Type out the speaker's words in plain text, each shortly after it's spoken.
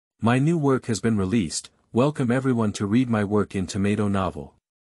My new work has been released. Welcome everyone to read my work in Tomato Novel.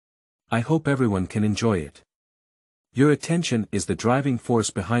 I hope everyone can enjoy it. Your attention is the driving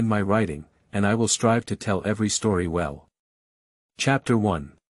force behind my writing, and I will strive to tell every story well. Chapter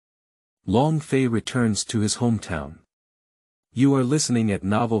 1. Long Fei returns to his hometown. You are listening at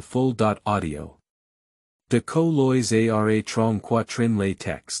Novel Full.audio. De co lois ara trong quatrin lay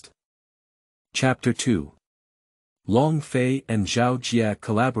text. Chapter 2. Long Fei and Zhao Jia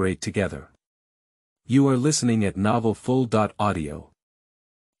collaborate together. You are listening at Novel Full.audio.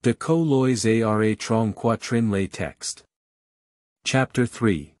 De co lois ara trong quatrin lay text. Chapter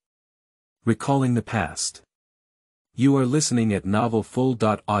 3. Recalling the past. You are listening at Novel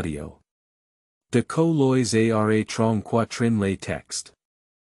Full.audio. De co lois ara trong quatrin lay text.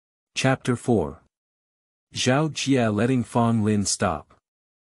 Chapter 4. Zhao Jia letting Fang Lin stop.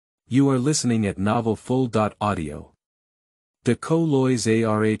 You are listening at Novel Full.audio. De co lois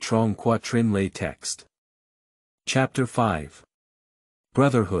ara trong quatrin lay text. Chapter 5.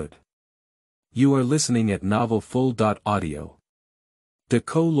 Brotherhood. You are listening at Novel Full.audio. De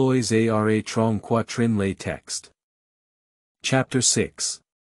co lois ara trong quatrin lay text. Chapter 6.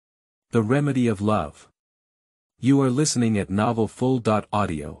 The Remedy of Love. You are listening at Novel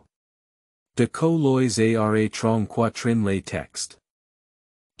Full.audio. De co lois ara trong quatrin lay text.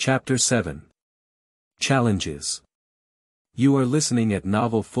 Chapter 7. Challenges. You are listening at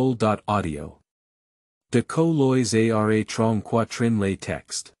Novel Full.audio. De co lois ara trong quatrin lay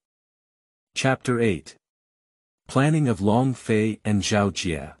text. Chapter 8. Planning of Long Fei and Zhao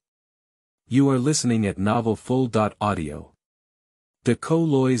Jia. You are listening at Novel Full.audio. De co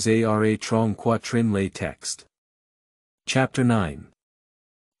lois ara trong quatrin lay text. Chapter 9.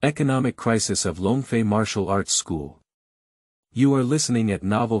 Economic Crisis of Longfei Martial Arts School. You are listening at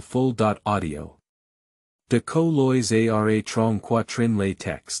Novel Full.audio. De co lois ara trong quatrin lay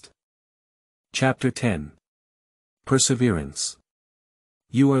text. Chapter 10. Perseverance.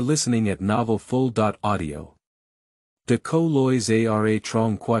 You are listening at Novel Full.audio. De co lois ara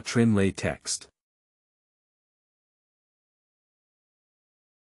trong quatrin lay text.